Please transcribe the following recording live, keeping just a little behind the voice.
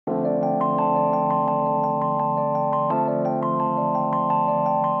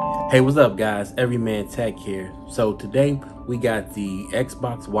Hey, what's up guys? Everyman Tech here. So today we got the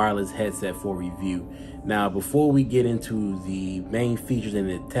Xbox wireless headset for review. Now before we get into the main features and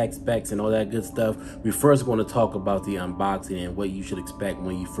the tech specs and all that good stuff, we first want to talk about the unboxing and what you should expect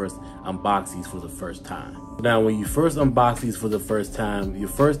when you first unbox these for the first time. Now when you first unbox these for the first time, your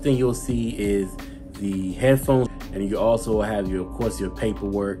first thing you'll see is the headphones, and you also have your, of course, your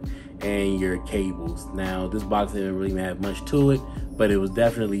paperwork and your cables. Now this box didn't really have much to it, but it was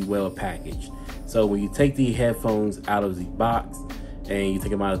definitely well packaged. So when you take the headphones out of the box and you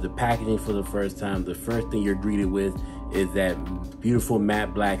take them out of the packaging for the first time, the first thing you're greeted with is that beautiful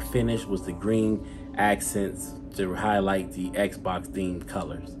matte black finish with the green accents to highlight the Xbox themed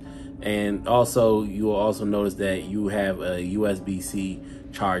colors. And also you will also notice that you have a USB-C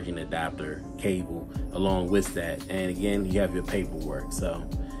charging adapter cable along with that, and again you have your paperwork. So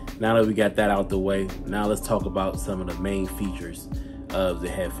now that we got that out the way, now let's talk about some of the main features of the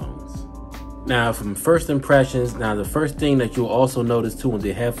headphones. Now from first impressions, now the first thing that you'll also notice too with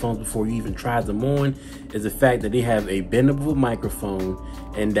the headphones before you even try them on is the fact that they have a bendable microphone,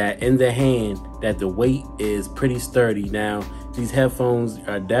 and that in the hand that the weight is pretty sturdy. Now these headphones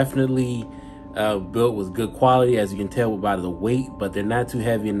are definitely built with good quality, as you can tell by the weight, but they're not too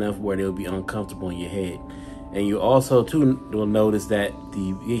heavy enough where they'll be uncomfortable in your head. And you also too will notice that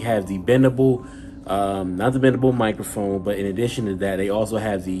they have the bendable, not the bendable microphone, but in addition to that, they also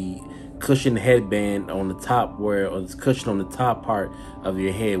have the cushion headband on the top, or it's cushion on the top part of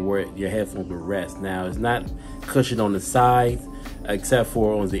your head where your headphones will rest. Now it's not cushioned on the sides, except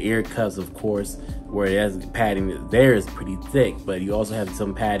for on the ear cuffs, of course, where it has padding there is pretty thick, but you also have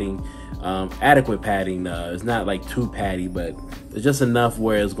some padding, adequate padding. It's not like too paddy, but it's just enough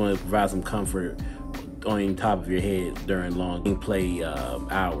where it's going to provide some comfort on top of your head during long gameplay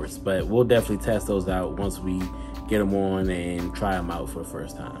hours. But we'll definitely test those out once we get them on and try them out for the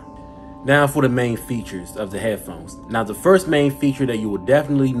first time. Now for the main features of the headphones. Now the first main feature that you will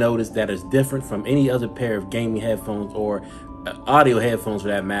definitely notice that is different from any other pair of gaming headphones or audio headphones for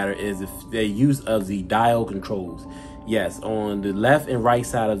that matter is the use of the dial controls. Yes, on the left and right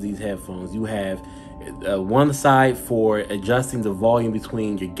side of these headphones, you have one side for adjusting the volume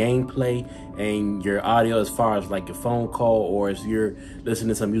between your gameplay and your audio, as far as like a phone call, or if you're listening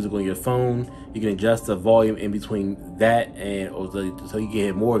to some music on your phone, you can adjust the volume in between that and so you can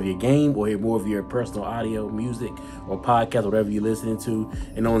hear more of your game or hear more of your personal audio, music or podcast, whatever you're listening to.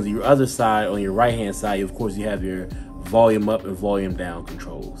 And on the other side, on your right hand side, of course, you have your volume up and volume down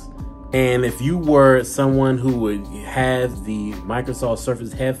controls. And if you were someone who would have the Microsoft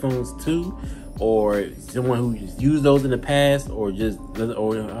Surface headphones too, or someone who used those in the past, or just doesn't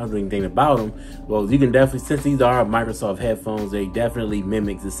know anything about them, well, you can definitely, since these are Microsoft headphones, they definitely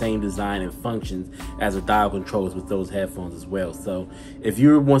mimic the same design and functions as the dial controls with those headphones as well. So if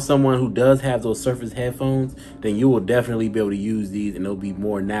you want someone who does have those Surface headphones, then you will definitely be able to use these and they'll be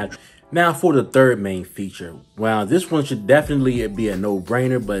more natural. Now for the third main feature. Well, this one should definitely be a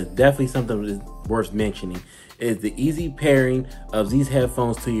no-brainer, but definitely something that's worth mentioning is the easy pairing of these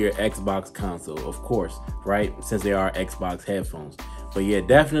headphones to your Xbox console, of course, right? Since they are Xbox headphones. But yeah,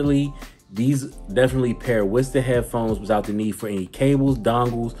 definitely, these definitely pair with the headphones without the need for any cables,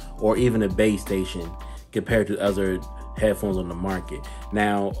 dongles, or even a base station compared to other headphones on the market.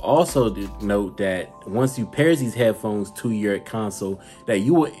 Now, also note that once you pair these headphones to your console, that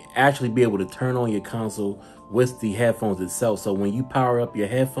you will actually be able to turn on your console with the headphones itself. So when you power up your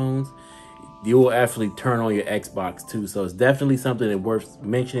headphones, you will actually turn on your Xbox too. So it's definitely something that's worth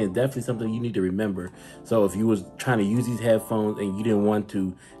mentioning. It's definitely something you need to remember. So if you was trying to use these headphones and you didn't want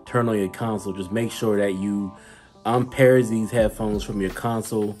to turn on your console, just make sure that you unpair these headphones from your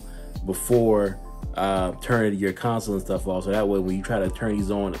console before turning your console and stuff off. So that way when you try to turn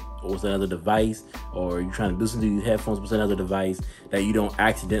these on with another device, or you're trying to listen to these headphones with another device, that you don't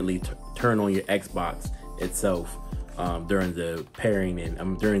accidentally turn on your Xbox itself during the pairing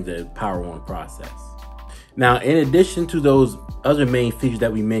and during the power on process. Now, in addition to those other main features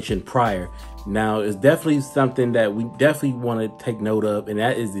that we mentioned prior, now it's definitely something that we definitely want to take note of, and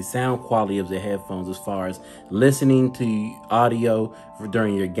that is the sound quality of the headphones, as far as listening to audio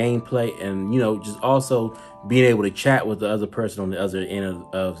during your gameplay, and just also being able to chat with the other person on the other end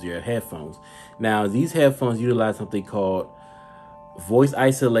of your headphones. Now, these headphones utilize something called voice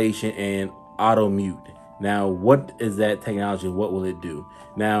isolation and auto mute. Now, what is that technology? What will it do?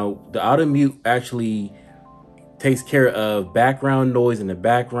 Now, the auto mute actually takes care of background noise in the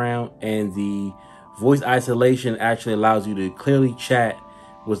background, and the voice isolation actually allows you to clearly chat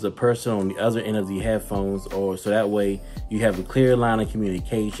with the person on the other end of the headphones, or so that way you have a clear line of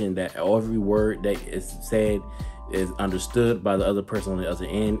communication, that every word that is said is understood by the other person on the other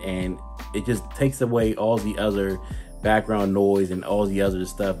end, and it just takes away all the other background noise and all the other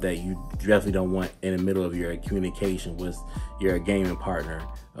stuff that you definitely don't want in the middle of your communication with your gaming partner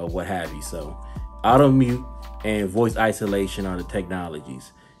or what have you. So auto mute and voice isolation are the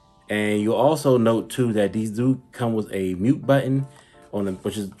technologies. And you'll also note too that these do come with a mute button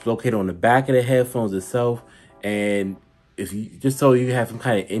which is located on the back of the headphones itself. And if you just so you have some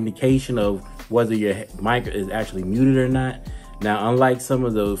kind of indication of whether your mic is actually muted or not. Now, unlike some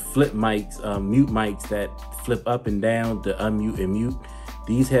of the flip mics, mute mics that flip up and down to unmute and mute,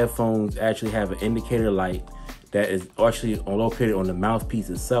 these headphones actually have an indicator light that is actually located on the mouthpiece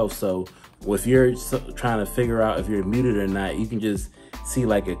itself. So if you're trying to figure out if you're muted or not, you can just see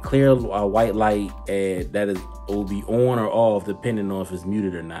like a clear white light, and that will be on or off depending on if it's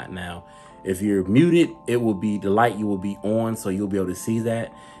muted or not. Now, if you're muted, the light you will be on, so you'll be able to see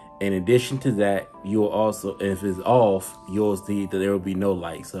that. In addition to that, you'll also, if it's off, you'll see that there will be no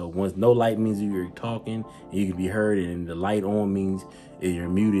light. So once no light means you're talking and you can be heard, and the light on means you're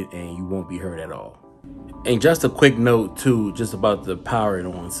muted and you won't be heard at all. And just a quick note too, just about the power it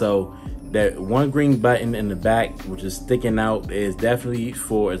on. So that one green button in the back, which is sticking out, is definitely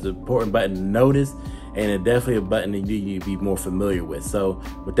is an important button to notice, and it's definitely a button that you need to be more familiar with. So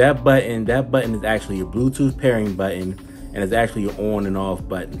with that button is actually a Bluetooth pairing button, and it's actually an on and off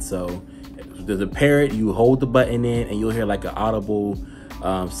button. So there's a pair it, you hold the button in and you'll hear like an audible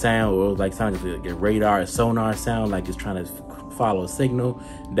sound, or like sound like a radar, a sonar sound, like it's trying to follow a signal.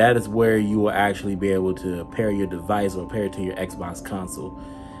 That is where you will actually be able to pair your device or pair it to your Xbox console.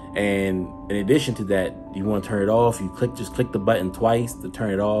 And in addition to that, you want to turn it off, just click the button twice to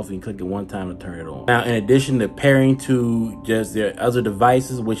turn it off, and you click it one time to turn it on. Now, in addition to pairing to just their other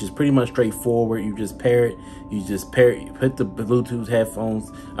devices, which is pretty much straightforward, you put the Bluetooth headphones,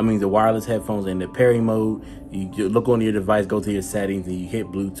 the wireless headphones in the pairing mode. You look on your device, go to your settings, and you hit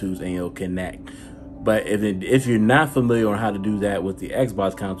Bluetooth, and it'll connect. But if you're not familiar on how to do that with the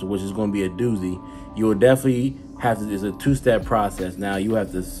Xbox console, which is going to be a doozy, you will definitely have to. It's a two-step process. Now you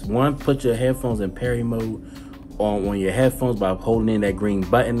have to put your headphones in pairing mode on your headphones by holding in that green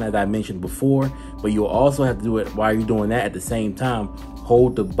button that I mentioned before. But you'll also have to do it while you're doing that at the same time.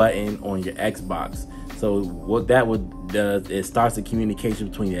 Hold the button on your Xbox. So what that does is starts the communication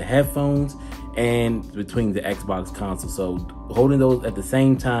between your headphones and between the Xbox console. So holding those at the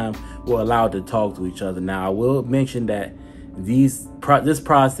same time will allow it to talk to each other. Now I will mention that this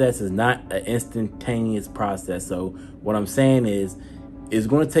process is not an instantaneous process. So what I'm saying is it's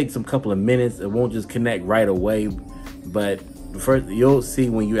going to take some couple of minutes. It won't just connect right away, but first you'll see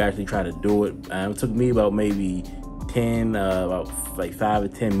when you actually try to do it. It took me about maybe 5 to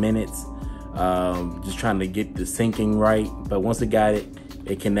 10 minutes, just trying to get the syncing right. But once it got it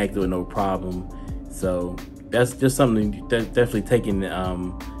connected with no problem. So that's just something that's definitely taking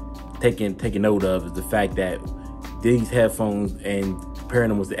note of, is the fact that these headphones and pairing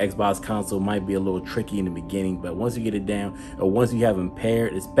them with the Xbox console might be a little tricky in the beginning, but once you get it down, or once you have them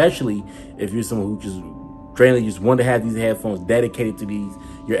paired, especially if you're someone who just want to have these headphones dedicated to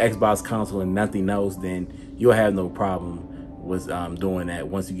your Xbox console and nothing else, then you'll have no problem with doing that.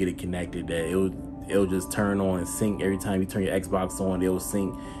 Once you get it connected, that it'll just turn on and sync. Every time you turn your Xbox on, it'll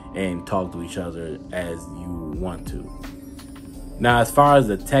sync and talk to each other as you want to. Now, as far as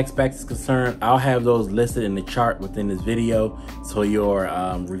the tech specs is concerned, I'll have those listed in the chart within this video, so your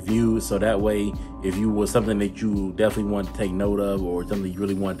review, so that way if you was something that you definitely want to take note of, or something you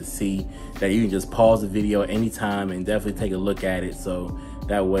really want to see, that you can just pause the video anytime and definitely take a look at it, so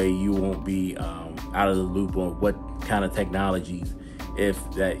that way you won't be out of the loop on what kind of technologies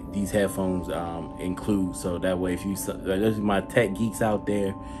these headphones include. So that way, if there's my tech geeks out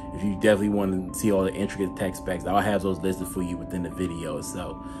there, if you definitely want to see all the intricate tech specs, I'll have those listed for you within the video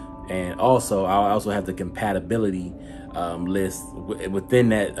itself. And also, I'll also have the compatibility list within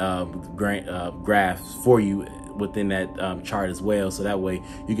that graph for you within that chart as well. So that way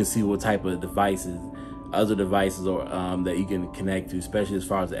you can see what type of other devices or that you can connect to, especially as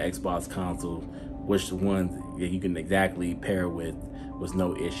far as the Xbox console, which ones that you can exactly pair with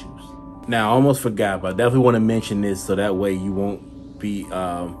no issues. Now, I almost forgot, but I definitely want to mention this so that way you won't be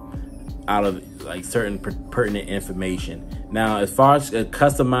out of like certain pertinent information. Now, as far as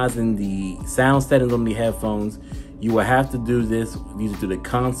customizing the sound settings on the headphones, you will have to do this either through the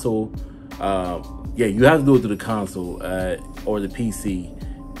console. You have to do it through the console or the PC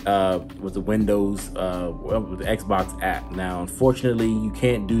with the Windows, with the Xbox app. Now, unfortunately, you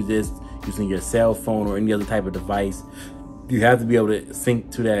can't do this using your cell phone or any other type of device. You have to be able to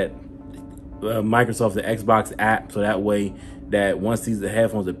sync to that the Xbox app, so that way that once these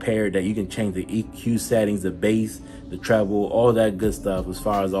headphones are paired, that you can change the EQ settings, the bass, the treble, all that good stuff as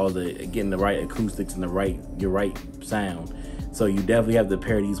far as all the getting the right acoustics and your right sound. So you definitely have to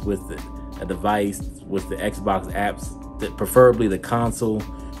pair these with a device with the Xbox apps, preferably the console,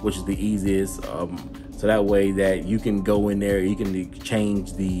 which is the easiest. So that way that you can go in there, you can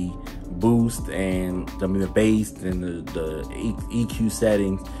change the boost and the bass and the EQ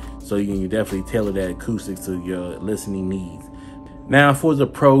settings, so you can definitely tailor that acoustics to your listening needs. Now for the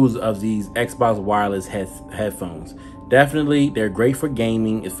pros of these Xbox wireless headphones. Definitely, they're great for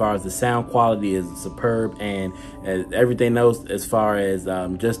gaming as far as the sound quality is superb, and everything else as far as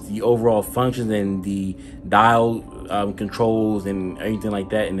just the overall functions and the dial controls and everything like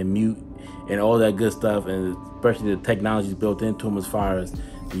that, and the mute and all that good stuff, and especially the technologies built into them as far as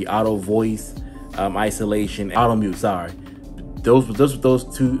the auto voice isolation, auto mute. Sorry,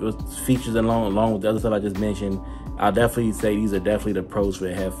 those two features along with the other stuff I just mentioned, I'll definitely say these are definitely the pros for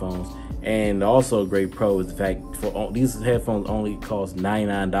the headphones. And also a great pro is the fact these headphones only cost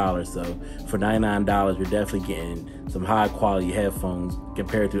 $99. So for $99, you're definitely getting some high quality headphones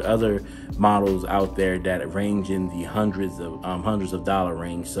compared to other models out there that range in the hundreds of dollar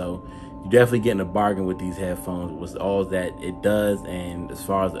range. So you're definitely getting a bargain with these headphones with all that it does, and as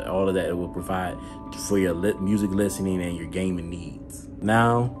far as all of that it will provide for your music listening and your gaming needs.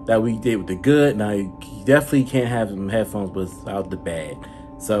 Now that we did with the good, now you definitely can't have some headphones without the bad.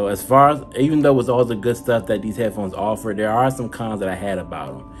 So as far as, even though with all the good stuff that these headphones offer, there are some cons that I had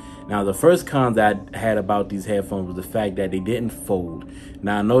about them. Now, the first con that I had about these headphones was the fact that they didn't fold.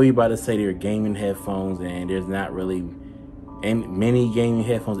 Now, I know you're about to say they're gaming headphones, and there's not really many gaming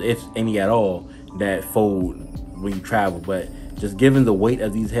headphones, if any at all, that fold when you travel. But just given the weight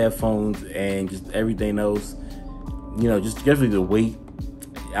of these headphones and just everything else, you know, just definitely the weight,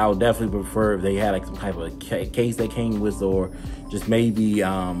 I would definitely prefer if they had like some type of case that came with, or just maybe a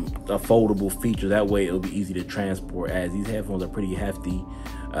foldable feature. That way it'll be easy to transport, as these headphones are pretty hefty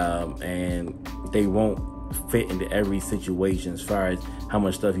and they won't fit into every situation as far as how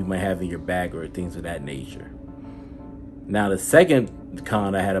much stuff you might have in your bag or things of that nature. Now the second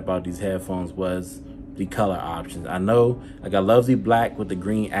con I had about these headphones was the color options. I know I got lovely black with the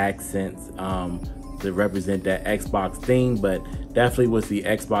green accents to represent that Xbox theme, but definitely with the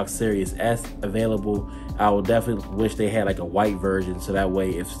Xbox Series S available, I would definitely wish they had like a white version, so that way,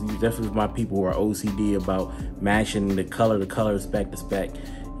 if definitely my people who are OCD about matching the color spec to spec,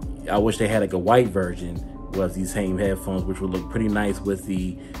 I wish they had like a white version with these same headphones, which would look pretty nice with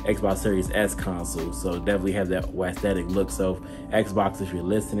the Xbox Series S console. So definitely have that aesthetic look. So Xbox, if you're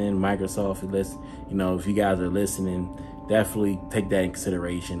listening, Microsoft, if you listen, you know, if you guys are listening, definitely take that in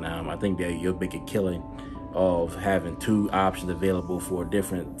consideration. I think that you'll make a killing of having two options available for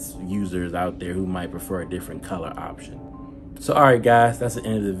different users out there who might prefer a different color option. So all right guys, that's the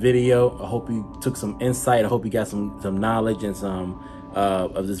end of the video. I hope you took some insight. I hope you got some knowledge and some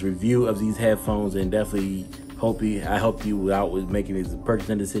of this review of these headphones, and definitely I helped you out with making this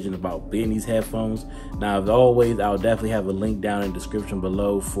purchasing decision about getting these headphones. Now, as always, I'll definitely have a link down in the description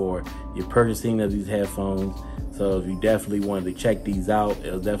below for your purchasing of these headphones. So if you definitely wanted to check these out,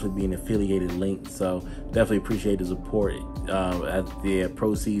 it'll definitely be an affiliated link. So definitely appreciate the support. As the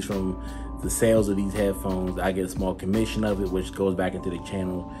proceeds from the sales of these headphones, I get a small commission of it, which goes back into the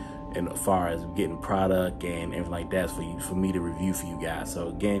channel, and as far as getting product and everything like that for me to review for you guys. So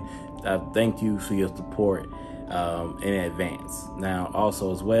again, thank you for your support in advance. Now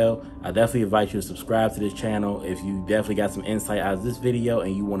also as well, I definitely invite you to subscribe to this channel if you definitely got some insight out of this video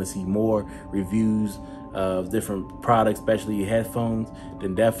and you want to see more reviews of different products, especially headphones,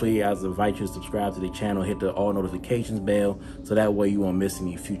 then definitely I invite you to subscribe to the channel, hit the all notifications bell, so that way you won't miss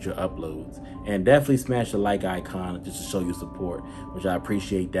any future uploads. And definitely smash the like icon just to show your support, which I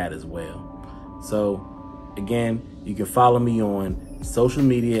appreciate that as well. So again, you can follow me on social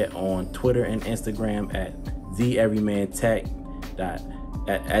media on Twitter and Instagram at TheEverymanTech,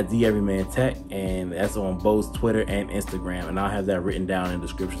 at TheEverymanTech, and that's on both Twitter and Instagram, and I'll have that written down in the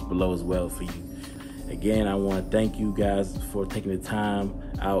descriptions below as well for you. Again, I want to thank you guys for taking the time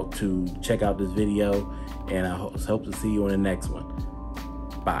out to check out this video, and I hope to see you on the next one.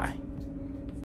 Bye.